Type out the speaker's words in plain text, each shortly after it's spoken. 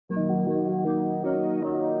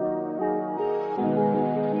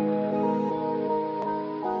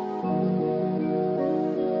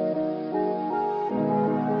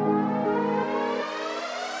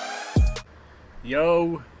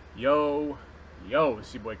Yo, yo, yo,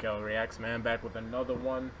 it's your boy CALREACTS, man, back with another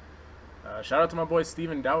one. Shout out to my boy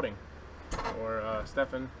Steven Doubting, or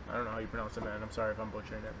Stefan, I don't know how you pronounce it, man, I'm sorry if I'm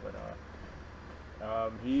butchering it, but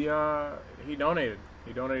he donated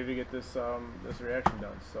to get this this reaction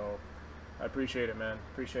done, so I appreciate it, man.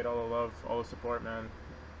 Appreciate all the love, all the support, man.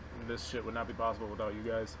 This shit would not be possible without you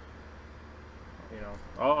guys. You know,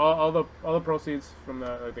 all the proceeds from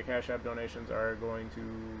the Cash App donations are going to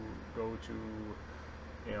go to,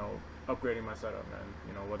 you know, upgrading my setup, man.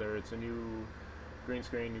 You know, whether it's a new green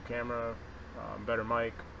screen, new camera, better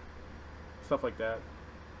mic, stuff like that.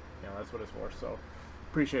 You know, that's what it's for. So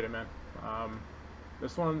appreciate it, man.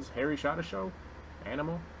 This one's Harry Shotta Show,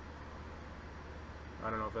 Animal. I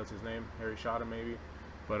don't know if that's his name, Harry Shotta maybe,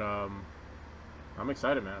 but I'm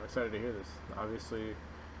excited, man. I'm excited to hear this. Obviously,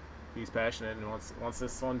 he's passionate and wants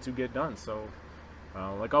this one to get done. So,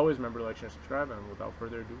 like always, remember to like, share, and subscribe. And without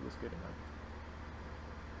further ado, let's get it, man.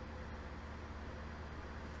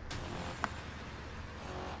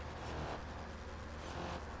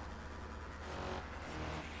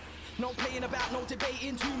 No playing about, no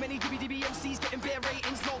debating. Too many DBDB MCs getting bare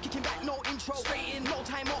ratings. No kicking back, no intro. Straight in, no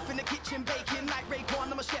time off in the kitchen baking. Like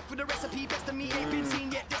Raekwon, I'm a chef with a recipe. Best of me ain't been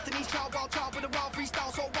seen yet. Destiny's child with a wild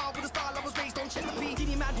freestyle. So wild with a style I was raised on Chesapeake.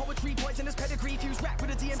 Guinea man poetry, points in his pedigree. Fuse rap with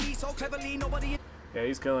a DMB so cleverly nobody. Yeah,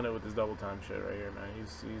 he's killing it with this double time shit right here, man.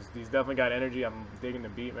 He's definitely got energy. I'm digging the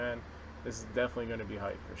beat, man. This is definitely gonna be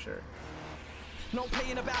hype for sure. No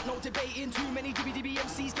playing about, no debating. Too many DBDB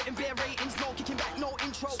MCs getting bare ratings. No kicking back, no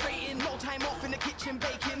intro. Straight in, no time off in the kitchen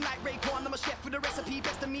baking. Like Raekwon, I'm a chef with a recipe.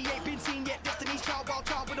 Best of me ain't been seen yet. Destiny's child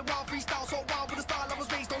with a wild freestyle. So wild with a style I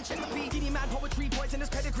was raised on Chesapeake. Guinea man poetry, points in his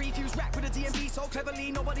pedigree. Fuse rap with a DMB so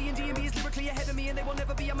cleverly. Nobody in DMB is lyrically ahead of me, and they will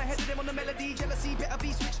never be. I'm ahead of them on the melody. Jealousy better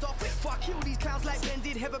be switched off. Fuck, kill these clowns like Ben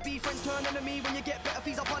did. Hever be friends turn enemy. When you get better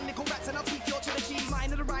fees up on nickel rats, and I'll tweak your trilogy.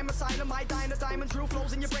 Mine of the rhyme asylum. I dine a diamond drill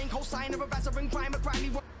flows in your brain. Co-sign of a razor and crime, a grimy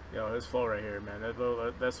one. Yo, his flow right here, man.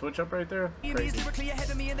 That switch up right there. He's lyrically ahead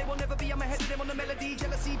of me, and they will never be. I'm ahead of them on the melody.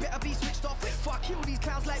 Jealousy better be switched off. Fuck, kill these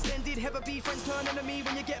clowns like Ben did. Hever be friends turn enemy.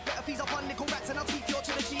 When you get better fees up on nickel rats, and I'll tweak your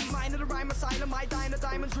trilogy. Mine of the rhyme asylum. I dine a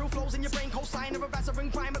diamond drill flows in your brain. Co-sign of a razor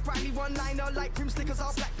and crime, a grimy one-liner. Like Prim Slickers,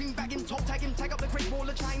 I'll black bean bagging, toe tagging, tag up the Great Wall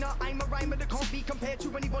of China. I'm a rhymer that can't be compared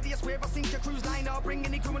to anybody. I swear I'll sink your cruise liner. Bring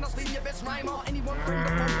any crew and I'll spin your best rhymer. Anyone friend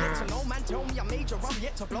that won't get to know, man. Tell me I'm major, I'm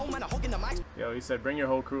yet to blow, man. I'm hogging the mic. Yo, he said, bring your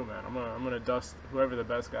whole crew, man. I'm gonna dust whoever the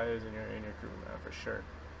best guy is in your crew, man, for sure.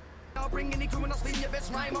 I'll bring any crew and I'll spin your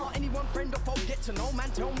best rhymer. Anyone friend or foe get to know, man.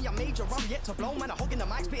 Tell me I'm major, I'm yet to blow, man. I'm hogging the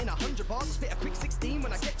mic, spitting 100 bars, I spit a quick 16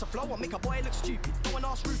 when I get to flow. I make a boy look stupid. Go and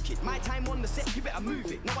ask Rude Kid. My time on the set, you better move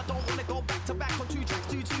it. No, I don't wanna go back to back on 2 tracks,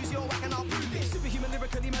 2 twos, you're whack and I'll prove it. Superhuman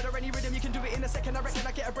lyrically, murder any rhythm, you can do it in a second. I reckon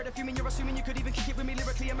I get a bread of fuming. You're assuming you could even kick it with me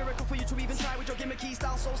lyrically. A miracle for you to even try with your gimmicky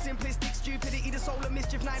style. So simplistic, stupidity, the soul of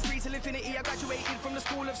mischief. 9-3 till infinity. I graduated from the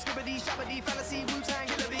school of skibbity, shabbity, fallacy, Wu-Tang,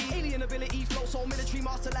 Killer B. Alien ability, flow, soul, military,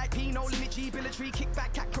 master like P, no limit, G, military,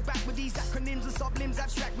 kickback, acrobat with these acronyms and sublims,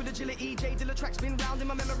 abstract with agility. J Dilla tracks spin round in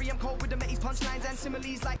my memory. I'm cold with the Mays punchlines and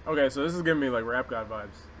similes like. Okay, so this is giving me like Rap God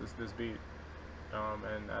vibes. This beat,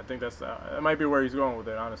 and I think that's that might be where he's going with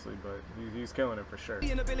it, honestly. But he's killing it for sure.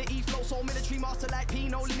 Ability, flow, soul, military, master like P,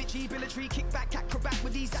 no limit, G, military, kickback, acrobat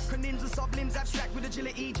with these acronyms and sublims, abstract with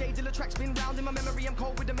agility. J Dilla tracks spin round in my memory. I'm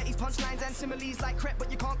cold with the Mays punchlines and similes like crep,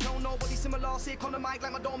 but you can't clone nobody similar. Sick on the mic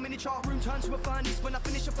like my dome miniature. Room turns to a furnace when I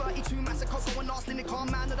finish a 32 massacre. Going nasty in the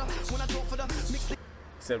calm man of the when I drop for the mix.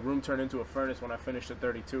 He said room turned into a furnace when I finished at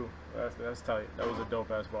 32. That's tight. That was a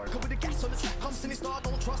dope ass bar. With the gas on the track, I'm sinister.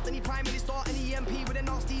 Don't trust any prime minister, any MP with a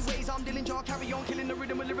nasty ways. I'm Dillinger, carry on killing the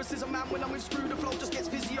rhythm with lyricism, man. When I'm with screw, the flow just gets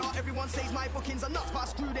busier. Everyone says my bookings are nuts, but I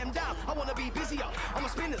screw them down. I wanna be busier. I'm a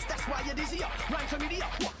spinners, that's why you're dizzier. Rhyme chlamydia,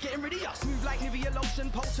 what? Getting rid of ya. Smooth like Nivea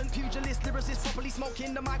lotion, potent pugilist, lyricist, properly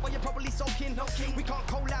smoking the mic while you're probably soaking. No king, we can't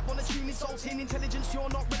collab on a tune insulting. Intelligence, you're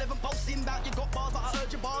not relevant, boasting about you got bars, but I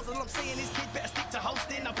heard your bars. All I'm saying is, kid, better stick to hosting.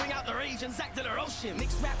 I bring out the rage and Zach Dilla Ocean.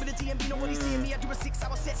 Mixed rap with a DMB, nobody seeing me. I do a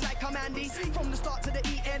 6-hour set like I'm Andy. From the start to the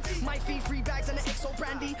end, my fee, 3 bags and an XO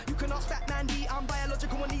brandy. You can ask Fat Mandy, I'm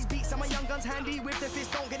biological on these beats, and my young guns handy. With the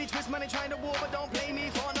fist, don't get it twist, man, they trying to war, but don't play me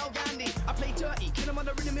for no Gandhi. I play dirty, kill 'em on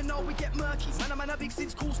the rhythm, you know we get murky. Man, I'm a big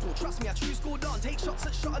since cool school, trust me, I true school done. Take shots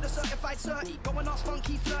at Shotta, the certified 30. Go and ask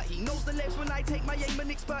Funky Flirty, knows the legs when I take my aim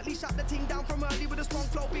and expertly shut the thing down from early with a strong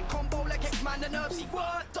flow, big combo like X-Man and Nervsy.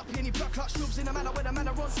 What? Stop any blood clot shubs in a manner when a man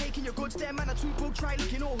runs taking your goods there, man, a 2 book, try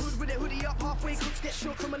looking all hood with it, hoodie up, halfway crooks get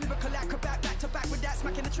shook from a lyrical acrobat, back to back with that,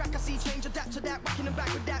 smacking the track, I see change, adapt to that, whacking them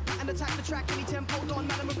back with that, and attack the track, any tempo,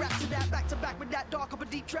 man, I'm a rap to that, back to back with that, dark up a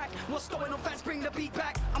deep track, what's going on, fans, bring the beat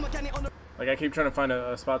back, I'm a it on the. Like, I keep trying to find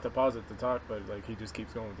a spot to pause it to talk, but, like, he just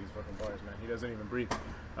keeps going with these fucking bars, man. He doesn't even breathe.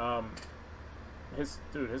 His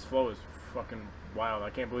flow is fucking wild. I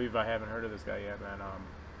can't believe I haven't heard of this guy yet, man.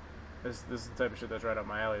 This is the type of shit that's right up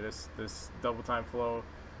my alley. This double time flow,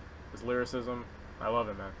 this lyricism, I love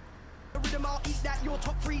it, man. The rhythm, I'll eat that. Your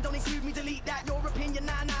top 3 don't include me, delete that. Your opinion,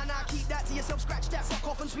 nah, keep that to yourself, scratch that, fuck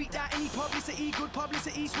off and sweet that. Any publicity, good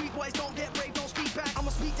publicity, sweet boys don't get brave, don't speak back. I'ma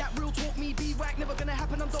speak that, real talk me, be whack, never gonna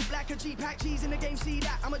happen, I'm dope like a G-pack, cheese in the game, see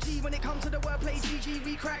that. I'm a G when it comes to the wordplay, GG,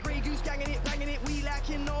 we crack, Grey Goose, banging it, we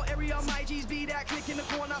lacking no area, my G's be that, click in the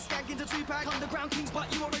corner, skank into 2-pack, underground kings,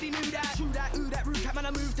 but you already knew that. True that, ooh, that rude cat, man,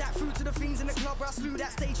 I moved that, through to the fiends in the club where I slew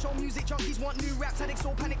that. Stage show music, junkies want new raps, addicts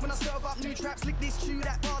all panic when I serve up new traps, lick this, chew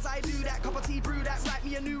that, bars I do that, cup of tea, brew that, write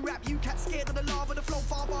me a new rap, you cats scared of the lava, the flow,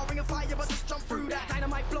 far bar, ring of fire, but just jump through that.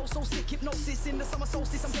 Dynamite flow, so sick, hypnosis, in the summer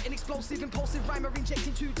solstice, I'm getting explosive, impulsive, rhymer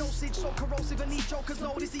injecting 2 dosage, so corrosive, and these jokers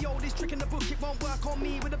know this the oldest trick in the book, it won't work on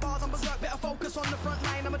me, with the bars I'm berserk, better focus on the front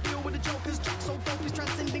line, I'ma deal with the jokers, jack so dope is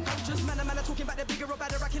transcending cultures, man, talking about the bigger or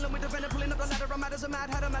better, I kill them with the venom, pulling up the ladder, I'm mad as a mad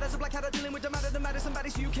hatter, mad as a black hatter, dealing with the maddest and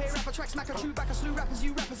baddest UK rapper, track smacker, chew back, a slew rappers,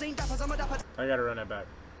 you rappers ain't dappers, I'm a dapper. I gotta run that back.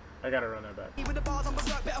 With the bars I'm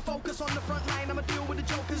berserk, better focus on the front line, I'ma deal with the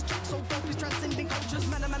jokers, jack so dope is transcending cultures,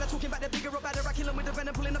 man, talking about the bigger or better, I kill them with the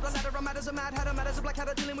venom, pulling up the ladder, I'm mad as a mad hatter, mad as a black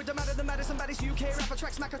hatter, dealing with the maddest and baddest UK rapper,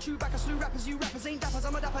 track smacker, chew back, a slew rappers, you rappers ain't dappers,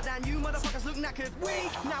 I'm a dapper than you motherfuckers look knackered,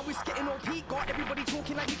 weak, now it's getting all peak, got everybody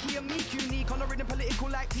talking like Mickey and Meek, unique, on the rhythm political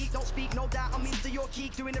like Pete, don't speak, no doubt, I'm Mr. Your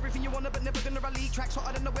Keek, doing everything you wanna but never gonna release, tracks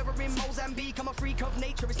hotter than the weather in Mozambique, I'm a freak of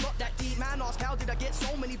nature, it's not that deep, man, ask how did I get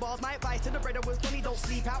so many bars, my advice to the brother was Johnny, don't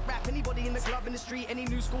sleep, out rap anybody in the club, in the street, any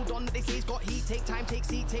new school don that they say's got heat, take time, take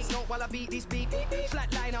seat, take note while I beat this beat,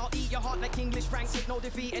 flatline, I'll eat your heart like English Frank, take no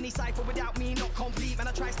defeat, any cipher without me, not complete, man,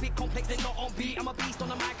 I try spit complex, then not on beat, I'm a beast on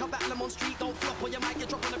the mic, I battle them on street, don't flop or you might get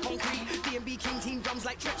dropped on the concrete, D&B King team drums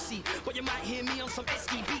like Trepsy, but you might hear me on some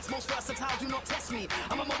Esky beats, most versatile, do not test me,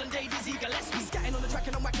 I'm a modern day Dizzy Gillespie, scatting on the track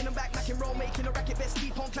and I'm whacking them back, macking roll, making a racket, best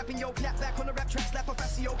keep on clapping, yo, clap back on the rap track, slap a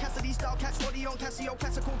Facio, Cassidy style, catch body on Casio,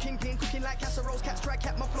 classical kingpin, cooking like casseroles, catch track,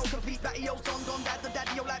 cap my flow, complete, batty-os, don, dad, the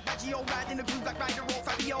daddy-o, like Baggio, ride in the groove like Ryder or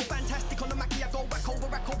Fabio, fantastic on the Mackie, I go back over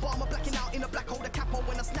Barack Obama, blacking out in a black hole, the capo,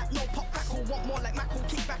 when I snap, no pop, crackle, want more like Mackerel,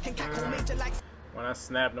 kick back and cackle, major like When I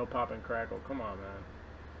snap, no pop and crackle, come on, man.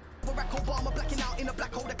 Barack Obama, blacking out in a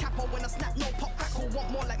black hole, the capo, when I snap, no pop, crackle, want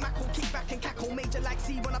more like Mackerel, kick back and cackle, major like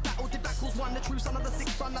C, when I battle, debacles, one, the true son of the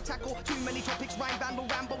 6th son, I tackle, too many topics, rhyme, vandal,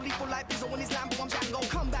 Rambo, lethal like Bizzle, when his Lambo, I'm Django,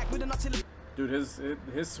 come back with an artillery. Dude,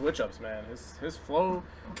 his switch ups, man. His flow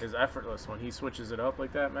is effortless when he switches it up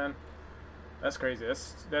like that, man. That's crazy.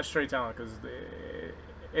 That's straight talent, because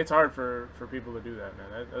it's hard for people to do that,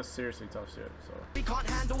 man. That's seriously tough shit. So we can't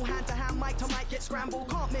handle hand to hand, mic to mic get scrambled.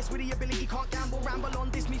 Can't mess with the ability, can't gamble. Ramble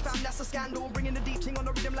on this, me fam, that's a scandal. Bringing the deep thing on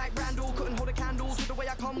the rhythm like Randall. Couldn't hold the candles with the way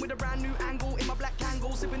I come with a brand new angle. In my black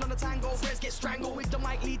Kangol, sipping on the tango. Press get strangled with the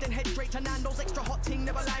mic lead, then head straight to Nando's. Extra hot ting,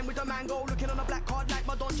 never line with the mango. Looking on a black card like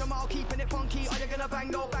my Don Jamal, keeping it funky. Are you gonna bang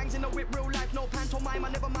no bangs in the whip, real life, no pantomime. I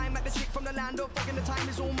never mind, like the chick from the land of fucking the time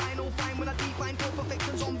is all mine, all fine. When I define full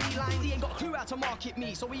perfections on B-line, he ain't got a clue how to market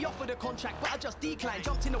me, so he offered a contract, but I just declined.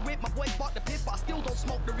 Jumped in the whip, my boy sparked the piff, but I still don't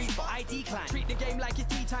smoke the reef, but I decline. Treat the game like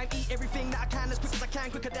it's tea time, eat everything that I can as quick as I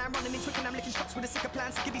can. Quicker than running in, tricking, I'm licking shots with a sicker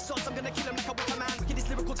plan. Sick of these sods, I'm gonna kill him like a wicker man. Wicked is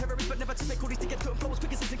lyrical terrorist, but never typical. These tickets couldn't flow as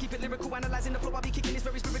quick as this and keep it lyrical. Analyzing the flow, I'll be kicking this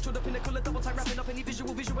very spiritual. The pinnacle of double time, wrapping up any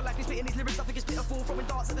visual like me spitting these lyrics. I think it's pitiful, throwing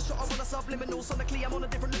darts at the shot, I want a subliminal. Sonically, I'm on a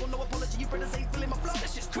different level, no apology. You brothers ain't feeling my flow,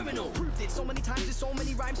 that's just criminal. Proved it so many times, with so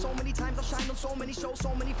many rhymes, so many times I've shined on so many shows,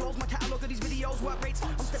 so many flows. My catalogue of these videos, work rates.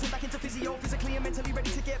 I'm stepping back into physio, physically and mentally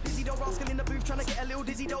ready to get busy. Though rascal in the booth, trying to get a little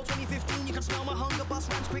dizzy. Though 2015, you can smell my hunger,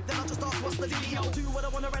 bust rhymes quick. Then I'll just ask what's the deal. Do what I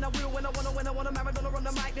wanna and I will when I wanna. Maradona on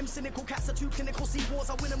the mic, them cynical cats are too clinical. See wars,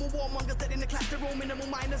 I win them all. Warmongers dead in the clash, they're all minimal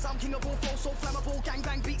miners. I'm king of all flows, so flammable. Gang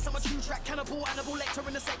bang beats, I'm a true track cannibal. Animal lecture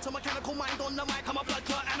in the sector, mechanical mind on the mic. I'm a blood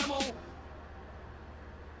clot animal.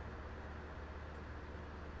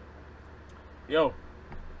 Yo,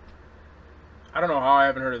 I don't know how I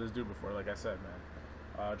haven't heard of this dude before. Like I said,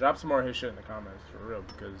 man, drop some more of his shit in the comments for real,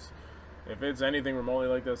 because if it's anything remotely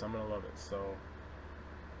like this, I'm gonna love it. So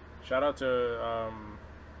shout out to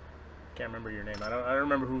can't remember your name. I don't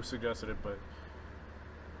remember who suggested it, but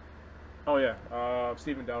oh yeah,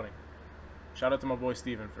 Steven Downing. Shout out to my boy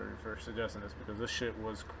Steven for suggesting this, because this shit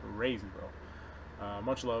was crazy, bro.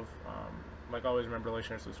 Much love. Like always, remember to like,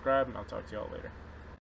 share, and subscribe, and I'll talk to y'all later.